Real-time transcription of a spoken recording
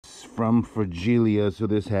from Fragile, so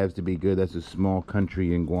this has to be good. That's a small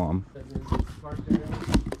country in Guam.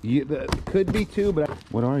 That could be too, but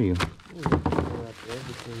what are you?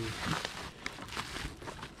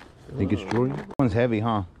 I think it's jewelry. This one's heavy,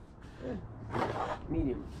 huh?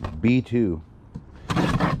 Medium. B2.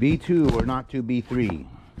 B2 or not to B3?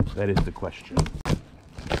 That is the question.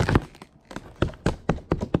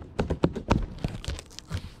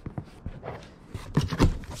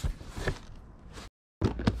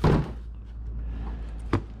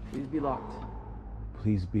 Please be locked.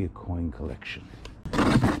 Please be a coin collection.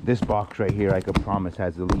 This box right here, I could promise,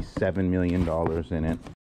 has at least $7 million in it.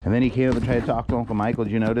 And then he came up and tried to talk to Uncle Michael.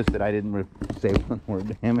 Did you notice that I didn't say one word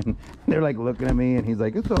to him? And they're like looking at me, and he's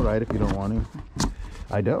like, "It's all right if you don't want to."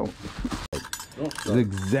 I don't. It's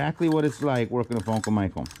exactly what it's like working with Uncle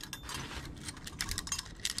Michael.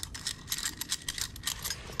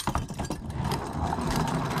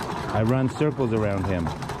 I run circles around him.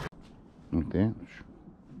 Okay.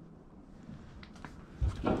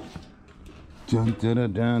 Dun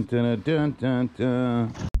dun dun dun dun dun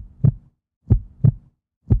dun.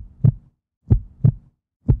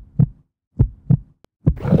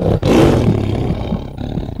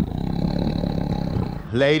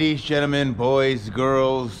 Ladies, gentlemen, boys,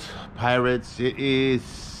 girls, pirates, it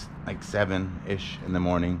is like 7-ish in the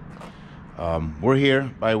morning. We're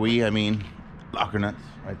here. By we, I mean locker nuts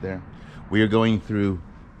right there. We are going through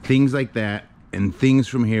things like that and things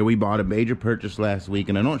from here. We bought a major purchase last week,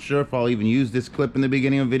 and I'm not sure if I'll even use this clip in the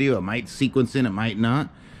beginning of the video. It might sequence in, it might not.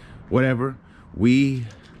 Whatever. Are we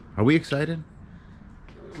excited?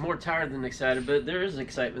 More tired than excited, but there is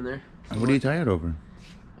excitement there. What are you tired over?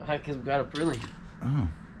 Because we got up early. Oh,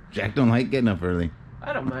 Jack don't like getting up early.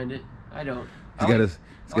 I don't mind it. I don't. He's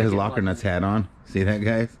got his locker nuts hat on. See that,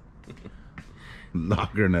 guys?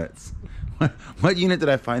 Locker nuts. What unit did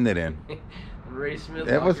I find that in? Ray Smith.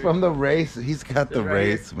 That was from the Race. He's got the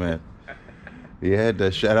Ray Smith. He had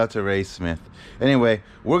to shout out to Ray Smith. Anyway,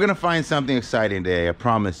 we're gonna find something exciting today. I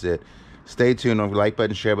promise it. Stay tuned. Like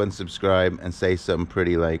button, share button, subscribe, and say something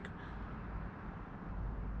pretty like.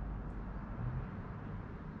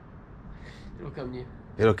 It'll come to you.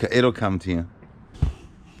 It'll come to you.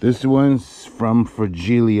 This one's from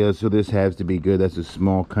Fragile, so this has to be good. That's a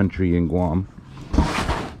small country in Guam.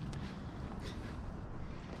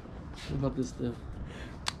 What about this stuff?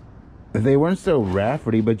 They weren't so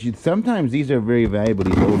rafferty, but sometimes these are very valuable,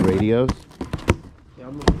 these old radios. Yeah,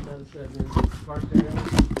 I'm gonna put that aside.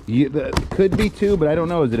 That could be too, but I don't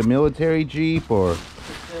know. Is it a military Jeep or...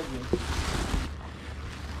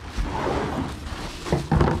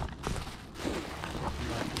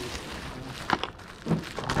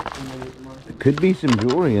 Could be some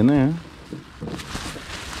jewelry in there.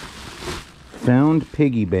 Found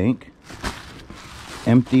piggy bank.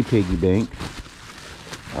 Empty piggy bank.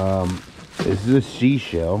 This is a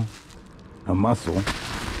seashell. A mussel.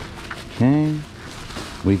 Okay.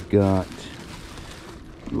 We've got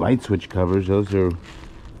light switch covers. Those are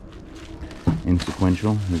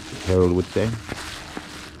insequential, as Harold would say.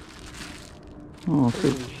 Oh,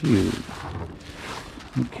 so cute.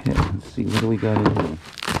 Okay, let's see. What do we got in here?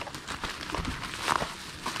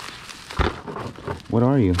 What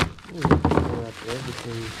are you?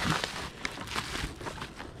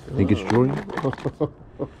 Think it's jewelry?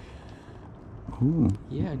 Ooh,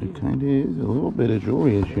 yeah, I do. It kind of is a little bit of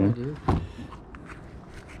jewelry this year.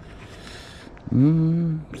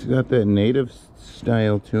 It's got that native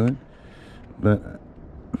style to it, but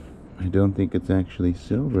I don't think it's actually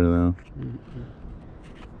silver though.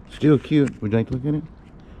 Still cute. Would you like to look at it?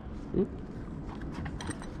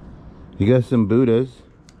 You got some Buddhas.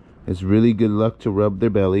 It's really good luck to rub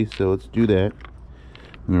their bellies, so let's do that.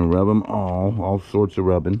 I'm gonna rub them all sorts of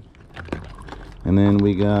rubbing. And then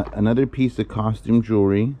we got another piece of costume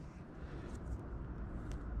jewelry.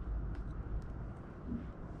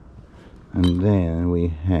 And then we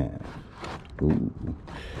have, ooh,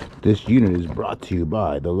 this unit is brought to you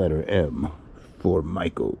by the letter M for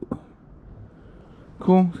Michael.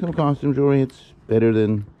 Cool, some costume jewelry. It's better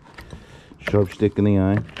than sharp stick in the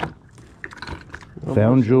eye.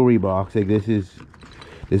 Found jewelry box. Like this is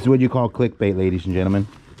what you call clickbait, ladies and gentlemen.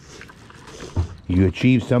 You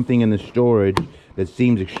achieve something in the storage that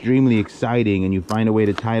seems extremely exciting, and you find a way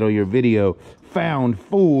to title your video "Found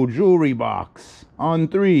Full Jewelry Box" on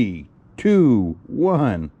 3, 2,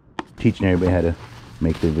 1. Teaching everybody how to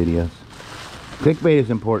make their videos. Clickbait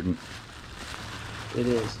is important. It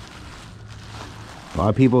is. A lot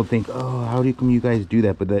of people think, oh, how do you guys do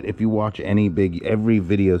that? But that if you watch every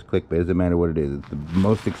video is clickbait. It doesn't matter what it is. It's the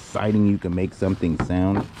most exciting you can make something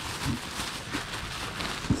sound.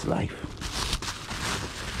 It's life.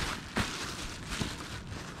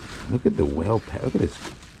 Look at the well pad. Look at this.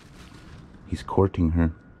 He's courting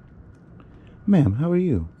her. Ma'am, how are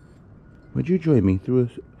you? Would you join me through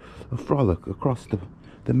a frolic across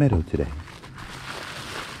the meadow today?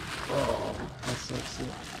 Oh, that's so sick.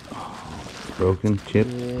 Oh, it's broken,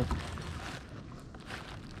 chipped. Yeah.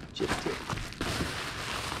 Chip.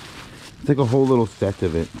 It's like a whole little set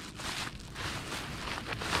of it.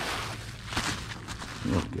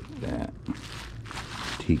 Look at that.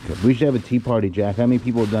 Teacup. We should have a tea party, Jack. How many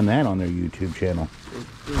people have done that on their YouTube channel?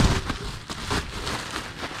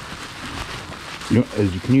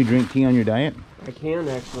 Can you drink tea on your diet? I can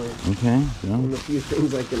actually. Okay. So One of the few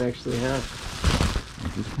things I can actually have.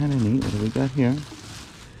 this is kind of neat. What do we got here?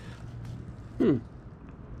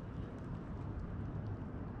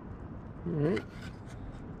 Alright.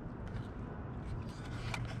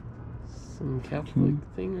 Some Catholic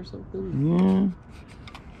thing or something? Yeah.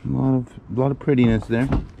 A lot of prettiness there.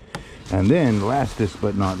 And then lastest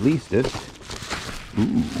but not leastest. Ooh,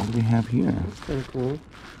 what do we have here? That's kind of cool.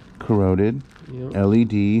 Corroded. Yep.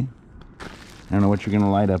 LED. I don't know what you're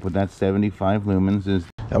gonna light up with that. 75 lumens.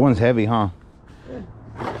 That one's heavy, huh? Yeah.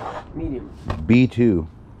 Medium. B2.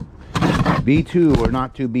 B2 or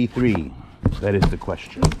not to B3? That is the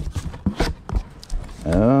question.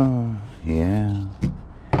 Oh, yeah.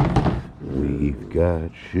 We've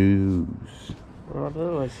got shoes.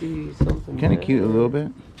 Although I see something. Kind of cute a little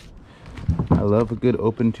bit. I love a good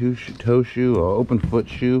open toe shoe or open foot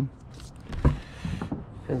shoe.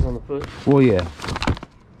 Depends on the foot. Well, yeah.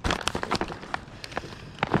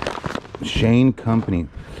 Shane Company.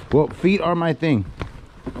 Well, feet are my thing.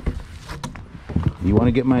 You want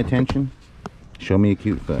to get my attention? Show me a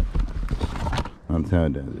cute foot. That's how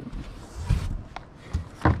it does it.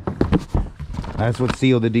 That's what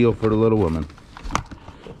sealed the deal for the little woman.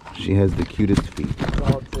 She has the cutest feet.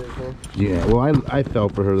 Yeah, well, I fell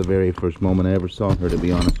for her the very first moment I ever saw her, to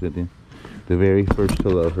be honest with you. The very first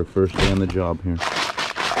hello, her first day on the job here.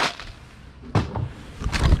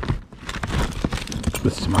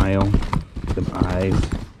 The smile, the eyes.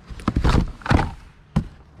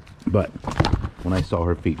 But when I saw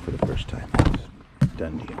her feet for the first time, it was a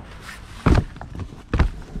done deal.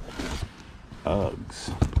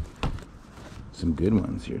 Uggs. Some good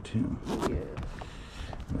ones here too. Yeah.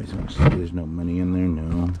 There's no money in there,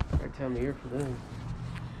 no. Right time of year for them.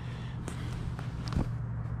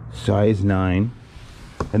 Size 9.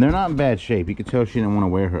 And they're not in bad shape. You can tell she didn't want to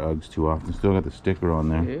wear her Uggs too often. Still got the sticker on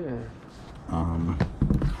there. Yeah. I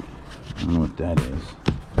don't know what that is.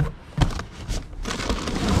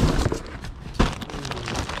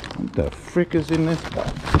 What the frick is in this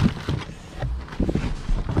box?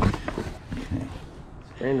 Okay.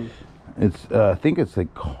 It's random. It's I think it's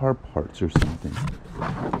like car parts or something.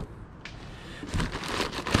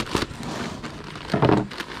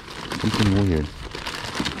 Something weird.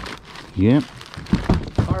 Yep.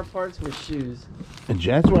 Car parts with shoes. And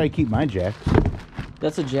that's where I keep my jacks.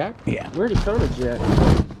 That's a jack? Yeah. Where'd you find a jack?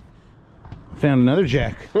 Found another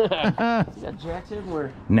jack. You got jacks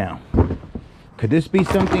everywhere. Now, could this be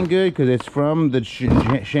something good? Because it's from the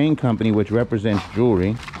Shane Company, which represents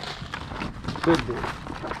jewelry. Could be.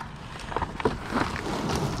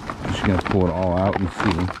 I'm just gonna pull it all out and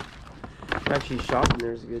see. Actually, shopping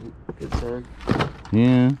there's a good sign.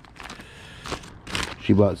 Yeah.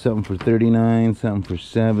 She bought something for $39, something for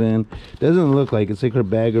 $7. Doesn't look like it's like her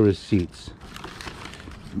bag of receipts.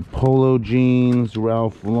 Polo jeans,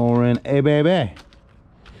 Ralph Lauren. Hey, baby.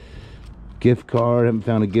 Gift card. Haven't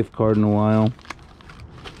found a gift card in a while.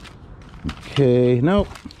 Okay. Nope.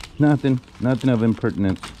 Nothing. Nothing of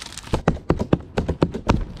impertinence.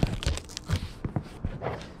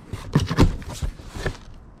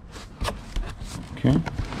 Okay.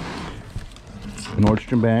 An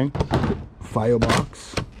Nordstrom bag, file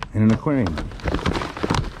box, and an aquarium.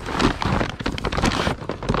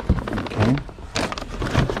 Okay.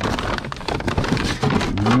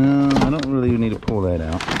 No, I don't really need to pull that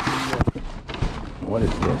out. What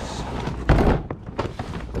is this?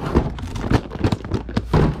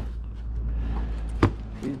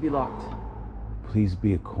 Please be locked. Please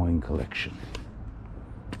be a coin collection.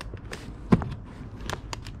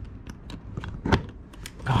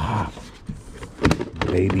 Ah,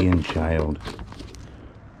 baby and child.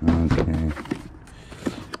 Okay.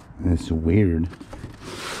 That's weird.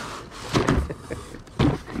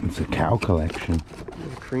 It's a cow collection.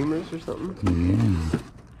 Creamers or something? Yeah.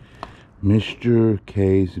 Mr.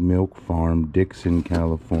 K's Milk Farm, Dixon,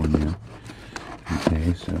 California.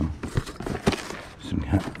 Okay, so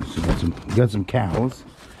got some cows,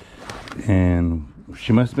 and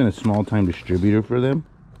she must have been a small-time distributor for them.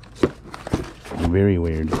 Very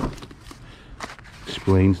weird.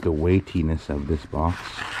 Explains the weightiness of this box.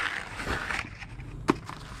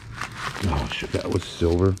 Oh shit, that was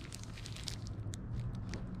silver.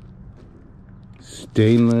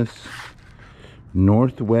 Stainless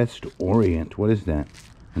Northwest Orient. What is that?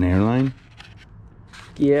 An airline?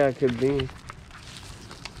 Yeah, it could be.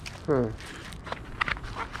 Huh.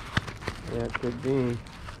 Yeah, it could be.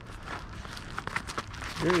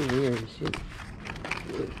 Very weird. Shit.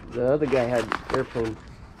 The other guy had airplane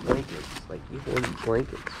blankets. Like, he hoarded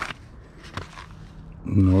blankets.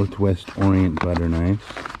 Northwest Orient butter knives.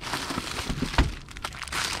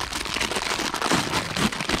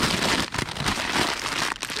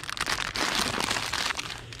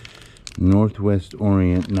 Northwest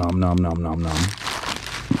Orient. Nom nom nom nom nom.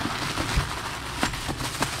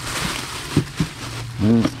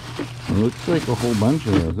 It looks like a whole bunch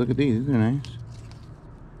of those. Look at these. These are nice.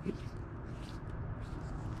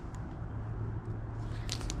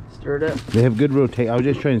 Stir it up. They have good rotation. I was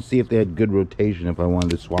just trying to see if they had good rotation if I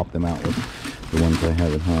wanted to swap them out with the ones I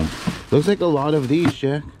have at home. Looks like a lot of these,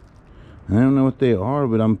 Jack. I don't know what they are,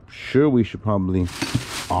 but I'm sure we should probably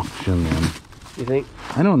auction them. You think?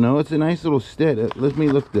 I don't know. It's a nice little set. Let me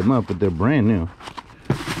look them up, but they're brand new.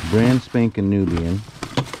 Brand spanking Nubian.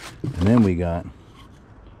 And then we got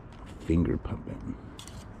finger puppet.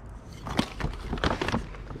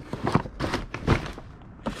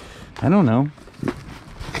 I don't know.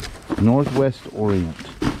 Northwest Orient.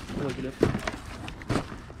 I'll look it up.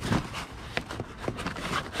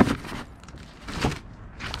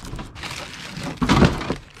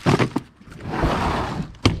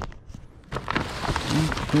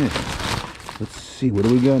 Okay. Let's see. What do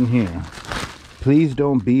we got in here? Please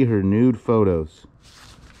don't be her nude photos.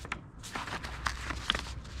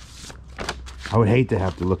 I would hate to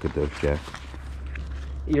have to look at those, Jeff.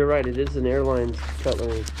 You're right. It is an airline's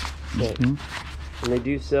cutlery. But, Mhm. and they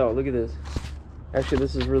do sell. Look at this. Actually,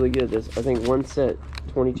 this is really good. This, I think, one set,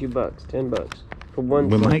 $22, $10 for one.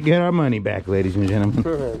 We set. might get our money back, ladies and gentlemen.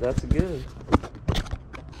 That's good.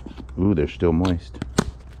 Ooh, they're still moist.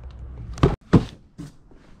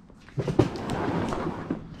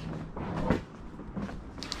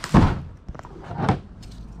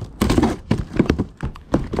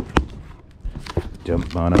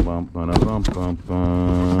 Jump on a bump on a bump bump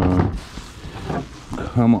bump.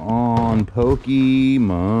 Come on,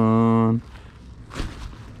 Pokemon.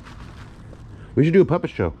 We should do a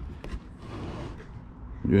puppet show.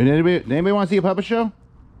 Anybody want to see a puppet show?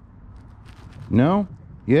 No?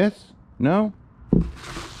 Yes? No?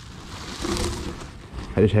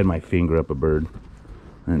 I just had my finger up a bird.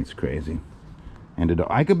 That's crazy. And a dog.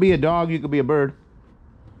 I could be a dog, you could be a bird.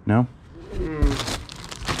 No? A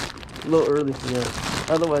little early for that.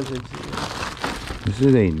 Otherwise, it's... This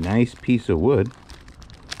is a nice piece of wood.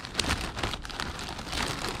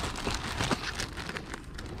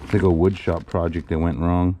 It's like a wood shop project that went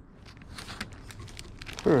wrong.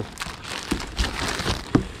 Huh.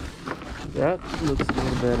 That looks a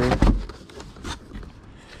little better.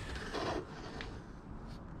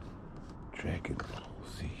 Dragon Ball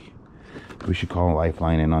Z. We should call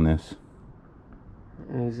Lifeline in on this.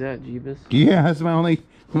 Is that Jeebus? Yeah, that's my only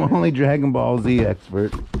Dragon Ball Z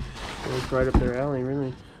expert. Well, it's right up their alley,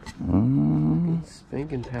 really.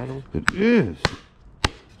 Spanking paddle. It is.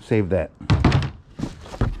 Save that.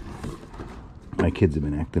 My kids have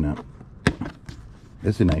been acting up.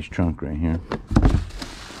 This is a nice trunk right here.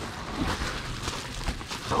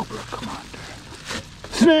 Cobra Commander.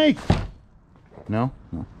 Snake! No?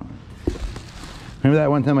 No. Remember that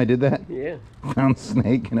one time I did that? Yeah. Found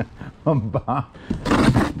snake in a box.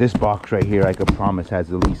 This box right here, I could promise,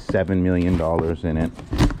 has at least $7 million in it.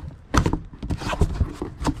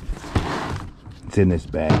 It's in this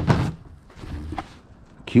bag.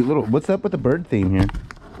 Cute little... What's up with the bird theme here?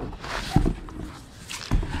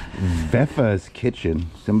 Vefa's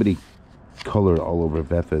Kitchen. Somebody colored all over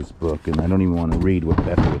Vefa's book, and I don't even want to read what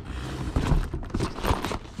Vefa...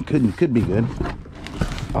 Could be good.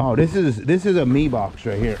 Oh, this is a me box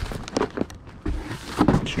right here.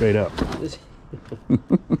 Straight up.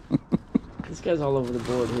 This guy's all over the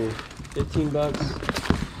board here. $15,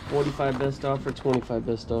 45 best offer, 25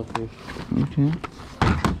 best offer. Okay.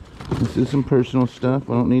 This is some personal stuff.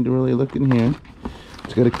 I don't need to really look in here.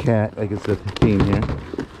 It's got a cat, like it's the theme here.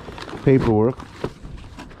 Paperwork.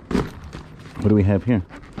 What do we have here?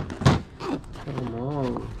 Come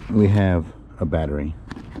on. We have a battery.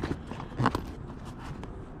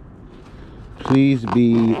 Please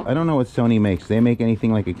be... I don't know what Sony makes. They make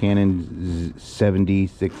anything like a Canon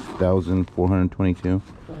 76,422?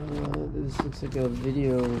 This looks like a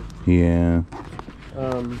video. Yeah.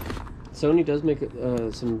 Sony does make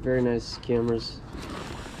some very nice cameras.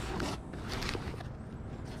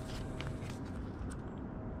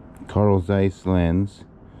 Carl Zeiss lens.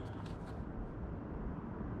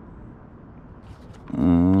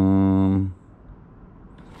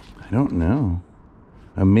 I don't know.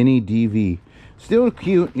 A mini DV. Still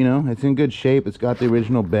cute, you know. It's in good shape. It's got the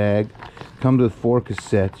original bag. Comes with 4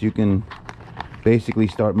 cassettes. You can basically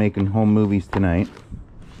start making home movies tonight.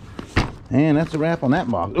 And that's a wrap on that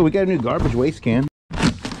box. Oh, we got a new garbage waste can.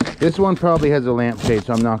 This one probably has a lampshade,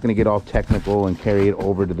 so I'm not going to get all technical and carry it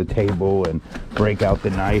over to the table and break out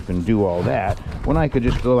the knife and do all that. When I could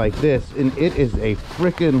just go like this, and it is a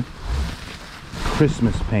frickin'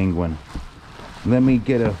 Christmas penguin. Let me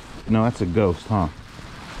get a... No, that's a ghost, huh?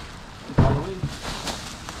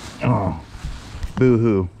 Oh,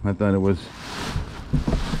 boo-hoo. I thought it was...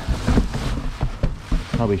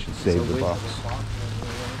 Probably should save the box.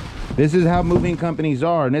 This is how moving companies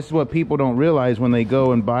are, and this is what people don't realize when they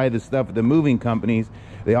go and buy the stuff at the moving companies.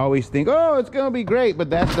 They always think, oh, it's gonna be great, but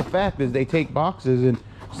that's the fact, is they take boxes, and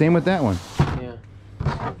same with that one. Yeah.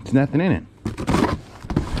 It's nothing in it.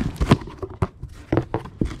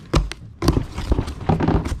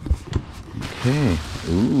 Okay.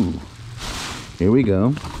 Ooh. Here we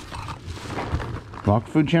go. Locked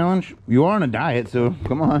food challenge? You are on a diet, so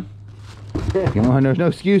come on. Come on, there's no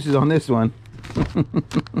excuses on this one.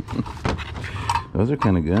 Those are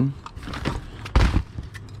kind of good.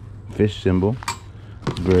 Fish symbol.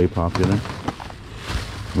 It's very popular.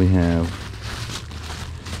 We have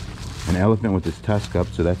an elephant with his tusk up,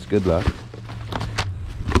 so that's good luck.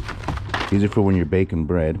 These are for when you're baking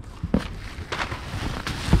bread.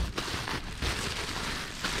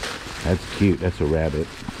 That's cute. That's a rabbit.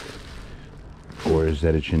 Or is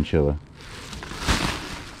that a chinchilla?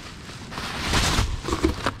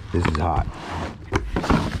 This is hot.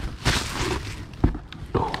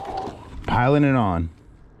 Piling it on.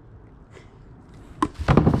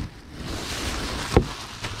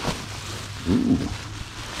 Ooh.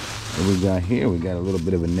 What we got here? We got a little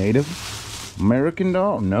bit of a Native American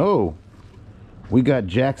doll. No. We got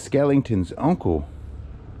Jack Skellington's uncle.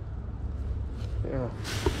 Yeah.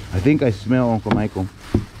 I think I smell Uncle Michael.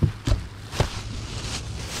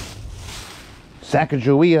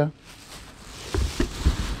 Sacagawea.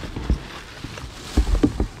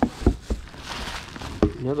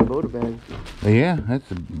 Another Boda bag. Yeah,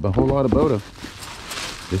 that's a whole lot of Boda.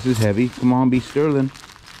 This is heavy. Come on, be Sterling.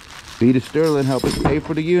 Be the Sterling. Help us pay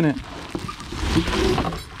for the unit.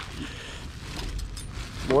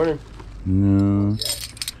 Morning. No.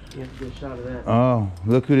 You have to get a shot of that. Oh,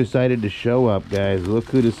 look who decided to show up, guys. Look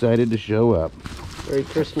who decided to show up. Very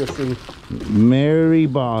Christmassy. Merry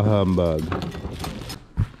Bah Humbug.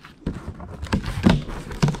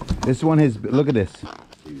 This one has... Look at this.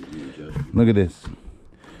 Look at this.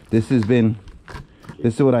 This has been...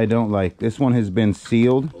 This is what I don't like. This one has been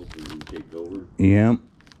sealed. Yeah.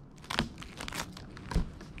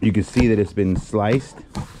 You can see that it's been sliced.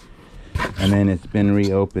 And then it's been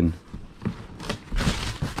reopened.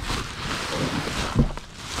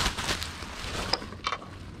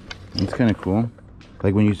 It's kind of cool.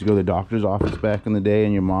 Like when you used to go to the doctor's office back in the day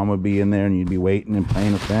and your mom would be in there and you'd be waiting and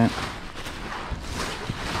playing with that.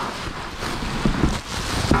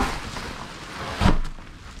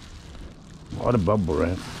 A lot of bubble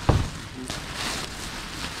wrap.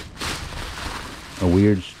 A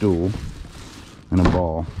weird stool. And a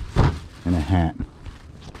ball. And a hat.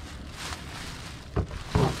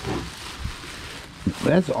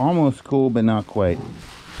 That's almost cool, but not quite.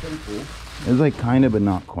 It's like kind of, but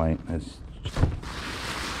not quite. That's...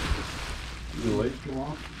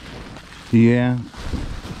 Yeah.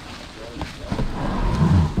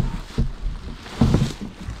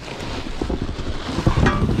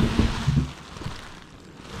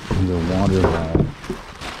 The water valve.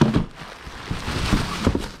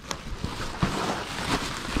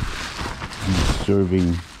 And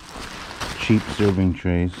serving, cheap serving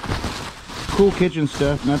trays. Cool kitchen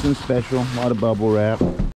stuff, nothing special. A lot of bubble wrap.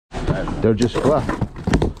 They're just fluff.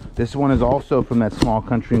 This one is also from that small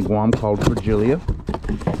country in Guam called Virgilia.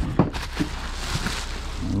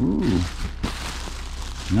 Ooh.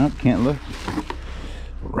 Nope, can't look.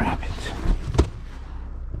 Rabbit.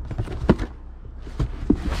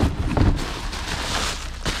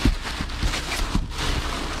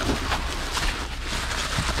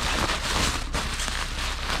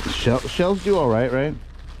 Shells do all right, right?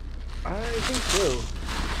 I think so.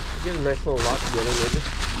 Get a nice little lot together, maybe.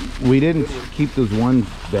 We didn't keep this one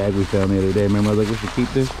bag we found the other day. Remember, I was like, we should keep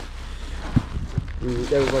this?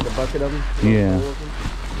 There was like a bucket of them? Yeah. You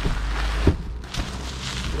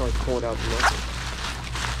can always pull it out from there.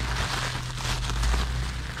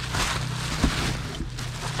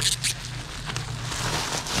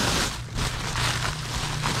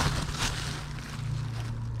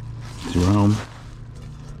 It's Rome.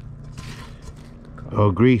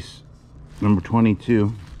 Oh, Greece. Number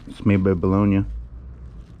 22. It's made by Bologna.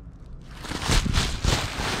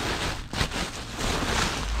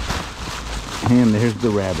 And there's the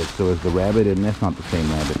rabbit. So is the rabbit, and that's not the same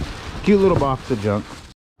rabbit. Cute little box of junk.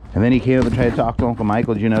 And then he came up and tried to talk to Uncle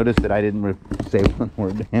Michael. Did you notice that I didn't say one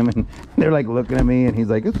word to him? And they're like looking at me, and he's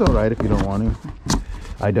like, "It's all right if you don't want to."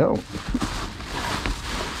 I don't.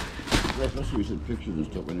 Especially we said pictures and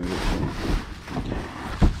stuff when you're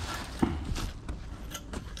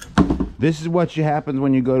This is what happens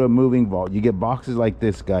when you go to a moving vault. You get boxes like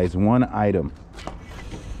this, guys. One item.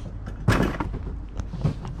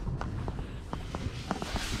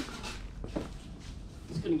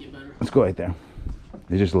 It's gonna get better. Let's go right there.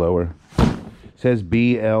 It's just lower. It says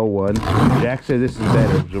BL1. Jack said this is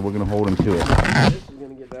better, so we're gonna hold him to it. This is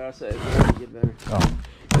gonna get better. I said it's gonna get better. Oh,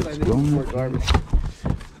 Let's go. More garbage.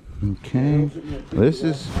 Okay. Well, this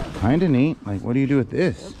is kind of neat. Like, what do you do with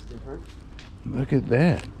this? That's different. Look at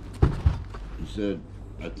that. He said,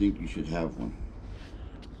 I think you should have one.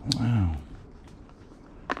 Wow.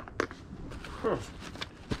 Huh.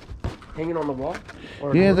 Hanging on the wall?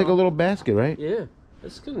 Or Yeah, it's like a little basket, right? Yeah.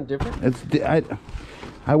 It's kind of different.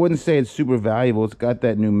 I wouldn't say it's super valuable. It's got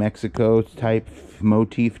that New Mexico type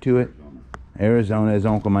motif to it. Arizona, as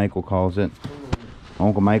Uncle Michael calls it.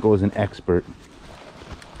 Uncle Michael is an expert.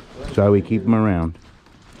 That's why we keep him around.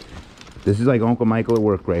 This is like Uncle Michael at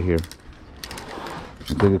work right here.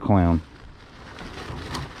 Looks like a clown.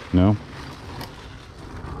 No?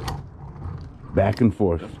 Back and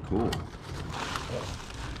forth. That's cool.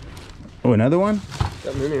 Oh, another one?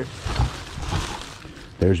 Something in here.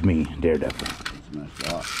 There's me, Daredevil. That's messed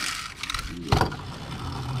up.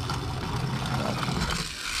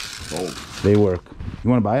 Sold. They work. You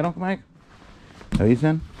want to buy it, Uncle Mike? How you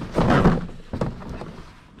said?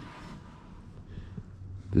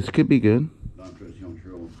 This could be good.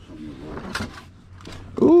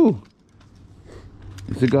 Ooh!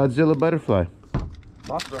 It's a Godzilla butterfly.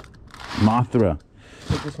 Mothra. Mothra.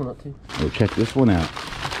 Pick this one up too. Go check this one out.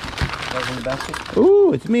 That was in the basket.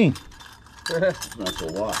 Ooh, it's me. That's not a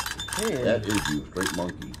lot. Hey. That is you, straight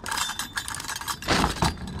monkey.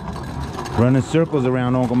 Running circles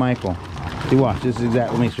around Uncle Michael. See, watch. This is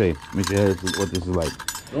exactly. Let me show you. Let me show you what this is like.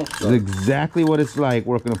 This is exactly what it's like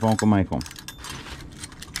working with Uncle Michael.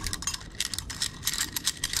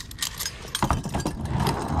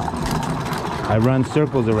 I run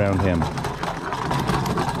circles around him.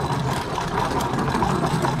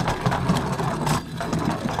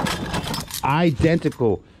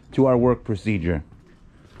 Identical to our work procedure.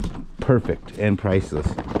 Perfect and priceless.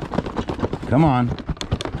 Come on.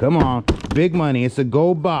 Come on. Big money. It's a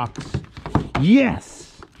gold box.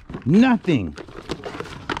 Yes! Nothing.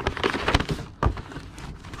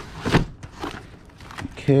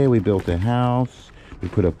 Okay, we built a house. We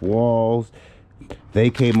put up walls. They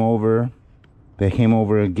came over. They came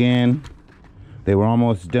over again. They were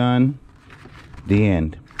almost done. The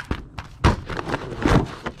end.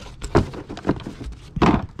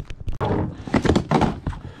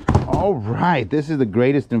 All right, this is the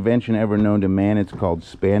greatest invention ever known to man. It's called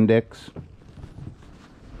spandex.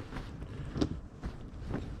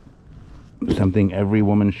 Something every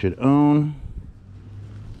woman should own.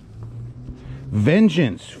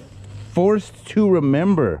 Vengeance. Forced to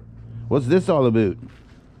remember. What's this all about?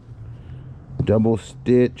 Double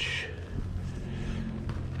stitch.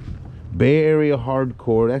 Bay Area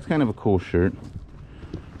hardcore. That's kind of a cool shirt.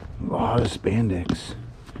 A lot of spandex.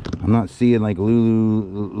 I'm not seeing like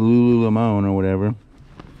Lululemon or whatever.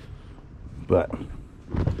 But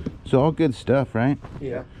it's all good stuff, right?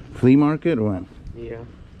 Yeah. Flea market or what? Yeah.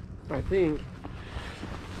 I think.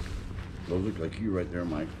 Those look like you right there,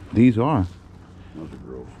 Mike. These are. Those are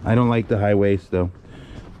girls. I don't like the high waist though.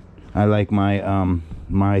 I like my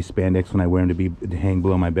my spandex when I wear them to hang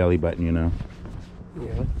below my belly button, you know.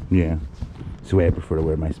 Yeah. Yeah. It's the way I prefer to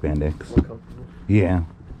wear my spandex. More comfortable. Yeah.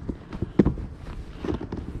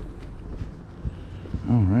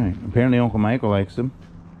 All right. Apparently Uncle Michael likes them.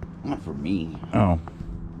 Not for me. Oh.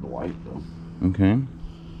 The white though. Okay.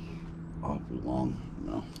 Oh, too long.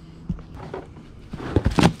 No.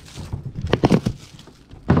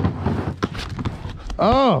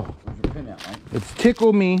 Oh. Where's your pin at, Mike? It's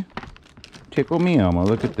Tickle Me. Tickle Me, Elmo.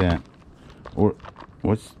 Look at that. Or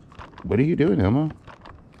what are you doing, Elmo?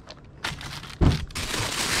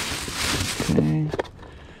 Okay.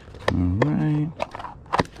 All right.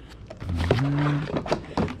 All right.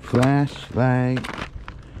 Flashlight.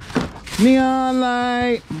 Neon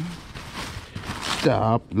light.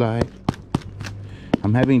 Stoplight.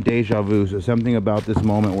 I'm having deja vu, so something about this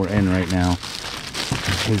moment we're in right now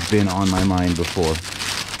has been on my mind before.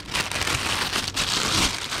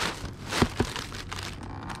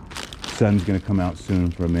 Sun's gonna come out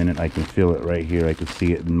soon for a minute. I can feel it right here. I can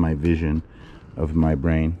see it in my vision of my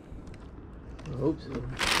brain. I hope so.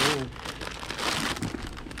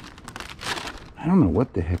 I don't know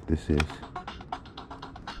what the heck this is.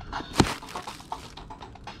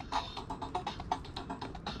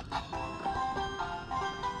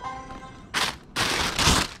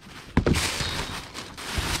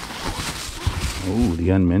 Oh, the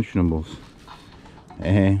unmentionables.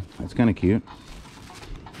 Hey, that's kind of cute.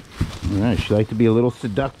 All right, she liked to be a little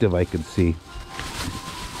seductive, I could see.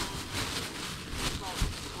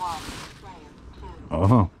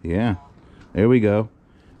 Oh, yeah. There we go.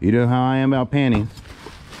 You know how I am about panties.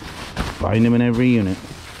 Find them in every unit.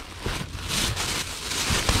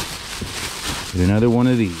 And another one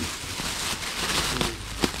of these.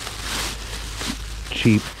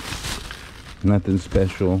 Cheap. Nothing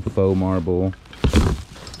special. Faux marble.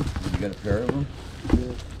 You got a pair of them? Yeah.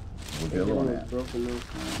 Where's the other one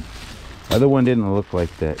at? Other one didn't look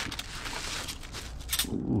like that.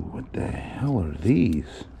 Ooh, what the hell are these?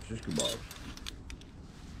 Shish kebabs.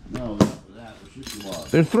 No, that was shish kebabs.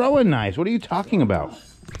 They're throwing knives. What are you talking about?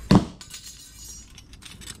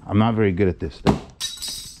 I'm not very good at this stuff.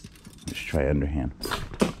 Let's try underhand.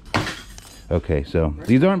 Okay, so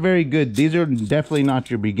these aren't very good. These are definitely not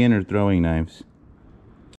your beginner throwing knives.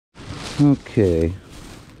 Okay.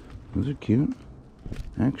 Those are cute.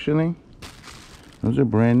 Actually, those are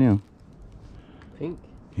brand new. Pink.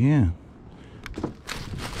 Yeah.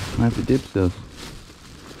 I have to dip those.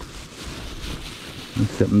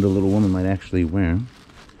 That's something the little woman might actually wear.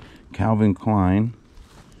 Calvin Klein.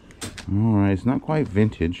 Alright, it's not quite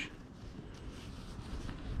vintage.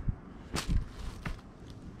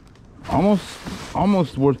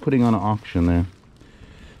 Almost worth putting on an auction there.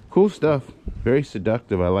 Cool stuff. Very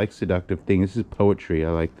seductive. I like seductive things. This is poetry. I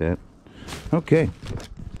like that. Okay.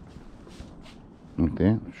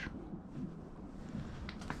 Okay.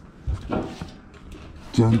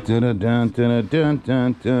 Dun dun dun dun dun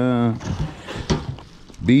dun dun.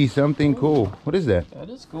 Be something cool. What is that? That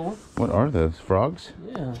is cool. What are those? Frogs?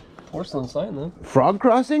 Yeah. Porcelain sign though. Frog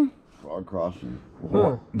crossing? Frog crossing.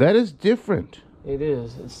 Huh. That is different. It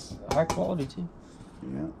is. It's high quality too.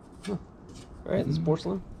 Yeah. Alright, this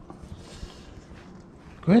porcelain.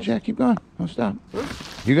 Go ahead, Jack. Keep going. Don't stop.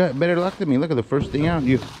 You got better luck than me. Look at the first thing out.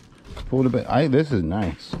 You pulled a bit. This is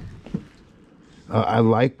nice. I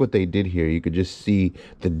like what they did here. You could just see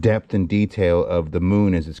the depth and detail of the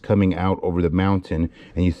moon as it's coming out over the mountain,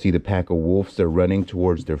 and you see the pack of wolves. They're running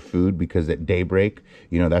towards their food because at daybreak,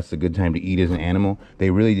 you know, that's a good time to eat as an animal.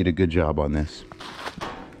 They really did a good job on this.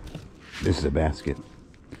 This is a basket.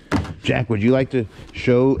 Jack, would you like to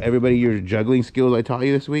show everybody your juggling skills I taught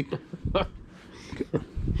you this week?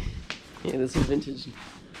 Yeah, this is vintage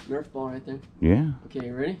Nerf ball right there. Yeah. Okay,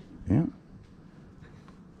 you ready? Yeah.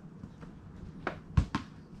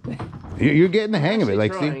 You're getting the hang of it.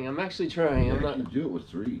 Like, see, I'm actually trying. I'm You not. can do it with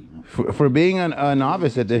 3. for being a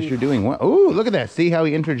novice at this, you're doing what? Oh, look at that. See how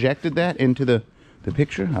he interjected that into the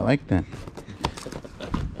picture? I like that.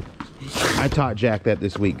 I taught Jack that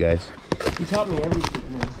this week, guys. He taught me everything.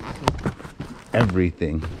 Man.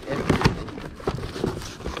 Everything.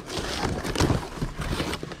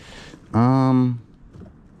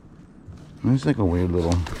 It's like a weird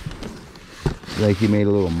little, like he made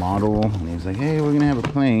a little model and he was like, hey, we're gonna have a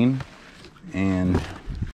plane, and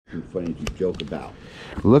Too funny to joke about.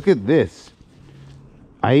 look at this.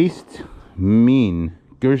 Iced Mean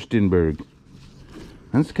Gerstenberg.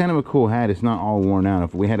 That's kind of a cool hat. It's not all worn out.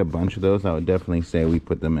 If we had a bunch of those, I would definitely say we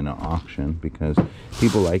put them in an auction because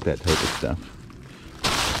people like that type of stuff.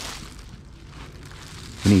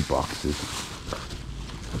 You need boxes.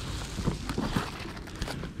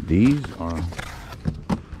 These are...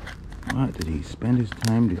 What did he spend his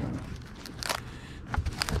time doing?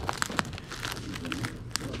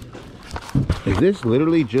 Is this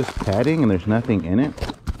literally just padding and there's nothing in it?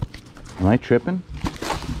 Am I tripping?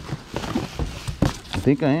 I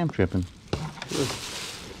think I am tripping.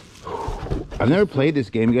 I've never played this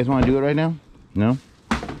game. You guys want to do it right now? No?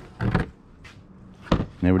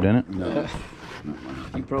 Never done it? No.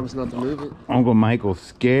 You promised not to move it. Uncle Michael's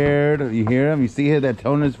scared. You hear him? You see that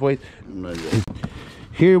tone in his voice?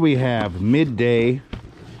 Here we have Midday.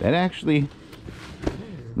 That actually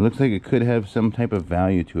looks like it could have some type of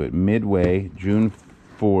value to it. Midway, June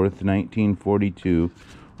 4th, 1942.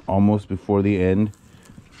 Almost before the end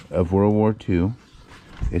of World War II.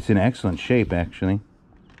 It's in excellent shape, actually.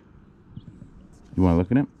 You want to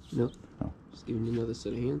look at it? No. Oh. Just giving you another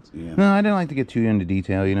set of hands. Yeah. No, I don't like to get too into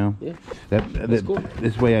detail, you know? Yeah. That's cool.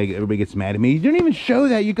 This way everybody gets mad at me. You didn't even show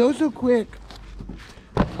that. You go so quick.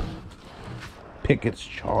 Pickett's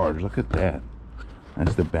charge. Look at that.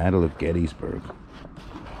 That's the Battle of Gettysburg.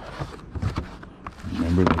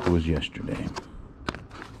 Remember like it was yesterday.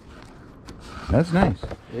 That's nice.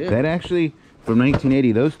 Yeah. That actually from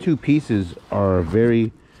 1980. Those two pieces are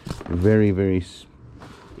very, very, very,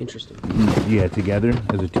 Interesting. yeah, together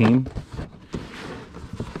as a team.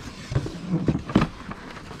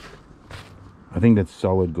 I think that's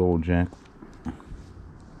solid gold, Jack.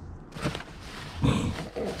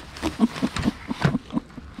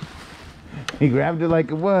 He grabbed it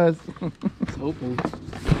like it was. It's hoping.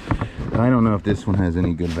 I don't know if this one has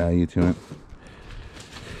any good value to it.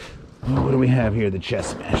 Oh, what do we have here? The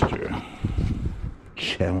Chess Master.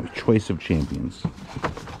 Choice of Champions.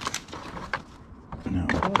 No.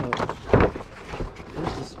 Oh,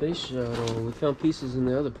 there's the space shuttle. We found pieces in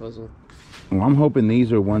the other puzzle. Well, I'm hoping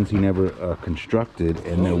these are ones he never constructed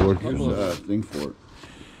and they're worth Here's a thing for it.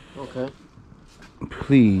 Okay.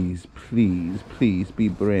 Please, please, please be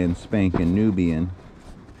brand spanking Nubian.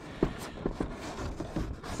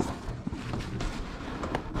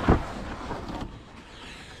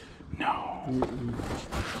 No.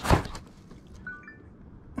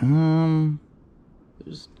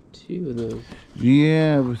 There's two of those.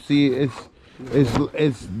 Yeah, but see, it's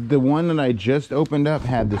the one that I just opened up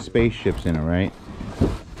had the spaceships in it, right?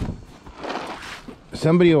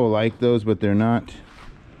 Somebody will like those, but they're not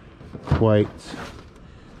quite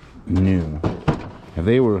new. If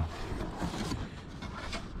they were,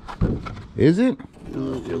 is it?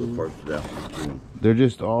 No, the other parts of that one too. They're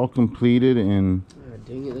just all completed and. Ah,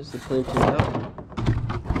 dang it, there's the planted out.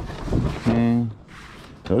 Okay.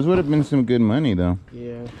 Those would have been some good money, though.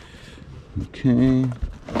 Yeah. Okay.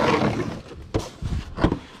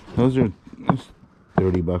 Those are that's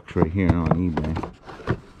 $30 right here on eBay.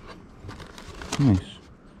 Nice.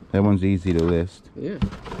 That one's easy to list. Yeah.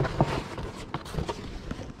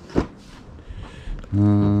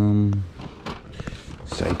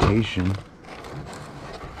 Citation.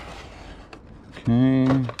 Okay.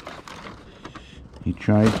 He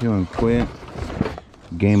tried to and quit.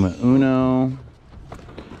 Game of Uno.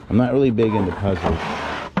 I'm not really big into puzzles.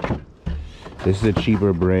 This is a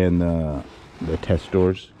cheaper brand, the test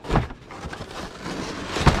stores.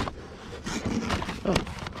 Oh.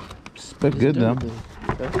 But good though.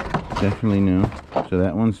 Okay. Definitely new. So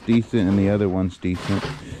that one's decent and the other one's decent.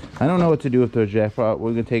 I don't know what to do with those, Jeff. We're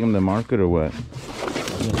gonna take them to market or what? You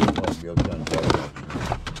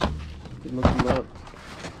can look them up.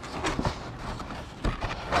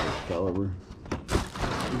 Caliber.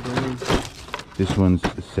 This one's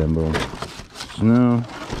assembled. No,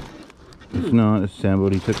 it's not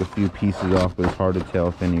assembled. He took a few pieces off, but it's hard to tell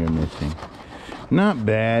if any are missing. Not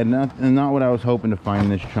bad. Not what I was hoping to find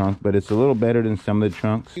in this trunk, but it's a little better than some of the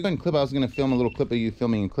trunks. Go ahead and clip. I was gonna film a little clip of you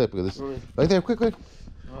filming and clip. Look at this. Right there, quick.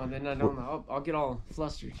 Oh, then I don't know. I'll get all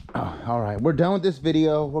flustered. Oh, all right, we're done with this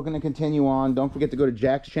video. We're gonna continue on. Don't forget to go to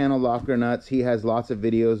Jack's channel, Locker Nuts. He has lots of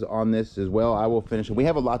videos on this as well. I will finish it. We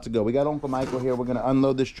have a lot to go. We got Uncle Michael here. We're gonna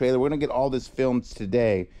unload this trailer. We're gonna get all this filmed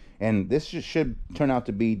today, and this should turn out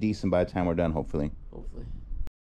to be decent by the time we're done, hopefully. Hopefully.